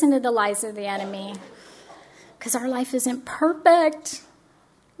 We listen to the lies of the enemy because our life isn't perfect.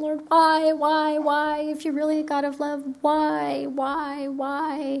 Lord, why? If you're really a God of love, why?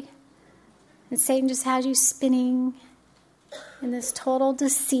 And Satan just has you spinning in this total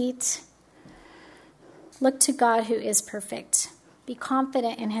deceit. Look to God who is perfect. Be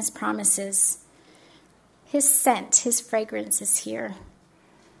confident in his promises. His scent, his fragrance is here.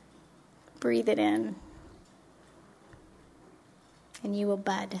 Breathe it in. And you will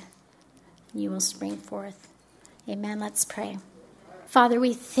bud. You will spring forth. Amen. Let's pray. Father,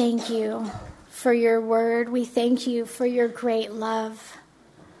 we thank you for your word. We thank you for your great love.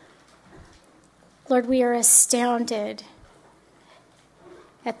 Lord, we are astounded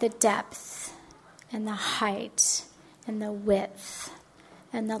at the depth and the height and the width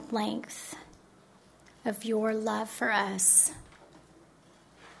and the length of your love for us.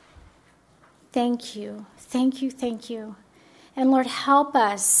 Thank you. And Lord, help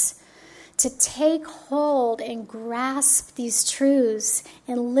us to take hold and grasp these truths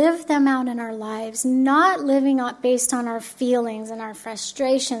and live them out in our lives, not living based on our feelings and our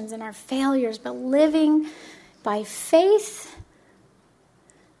frustrations and our failures, but living by faith,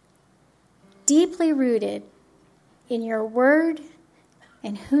 deeply rooted in your word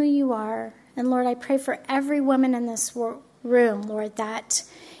and who you are. And Lord, I pray for every woman in this room, Lord, that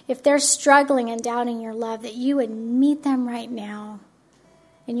if they're struggling and doubting your love, that you would meet them right now.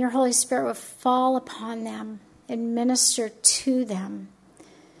 And your Holy Spirit would fall upon them and minister to them.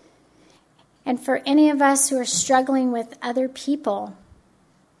 And for any of us who are struggling with other people,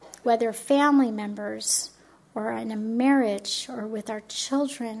 whether family members or in a marriage or with our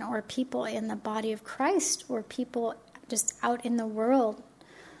children or people in the body of Christ or people just out in the world,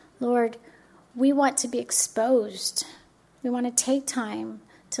 Lord, we want to be exposed. We want to take time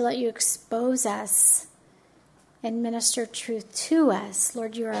to let you expose us and minister truth to us.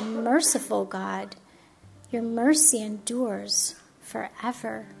 Lord, you are a merciful God. Your mercy endures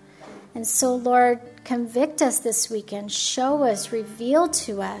forever. And so, Lord, convict us this weekend. Show us, reveal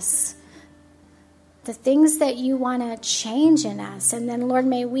to us the things that you want to change in us. And then, Lord,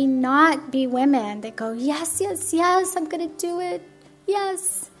 may we not be women that go, yes, yes, yes, I'm going to do it.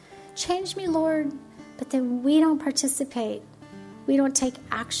 Yes, change me, Lord. But then we don't participate. We don't take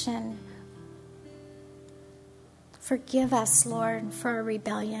action. Forgive us, Lord, for our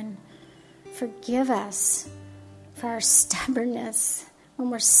rebellion. Forgive us for our stubbornness when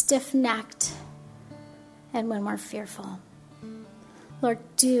we're stiff-necked and when we're fearful. Lord,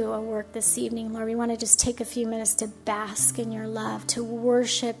 do a work this evening. Lord, we want to just take a few minutes to bask in your love, to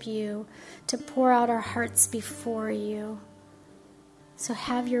worship you, to pour out our hearts before you. So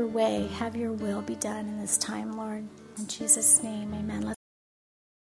have your way, have your will be done in this time, Lord. In Jesus' name, amen.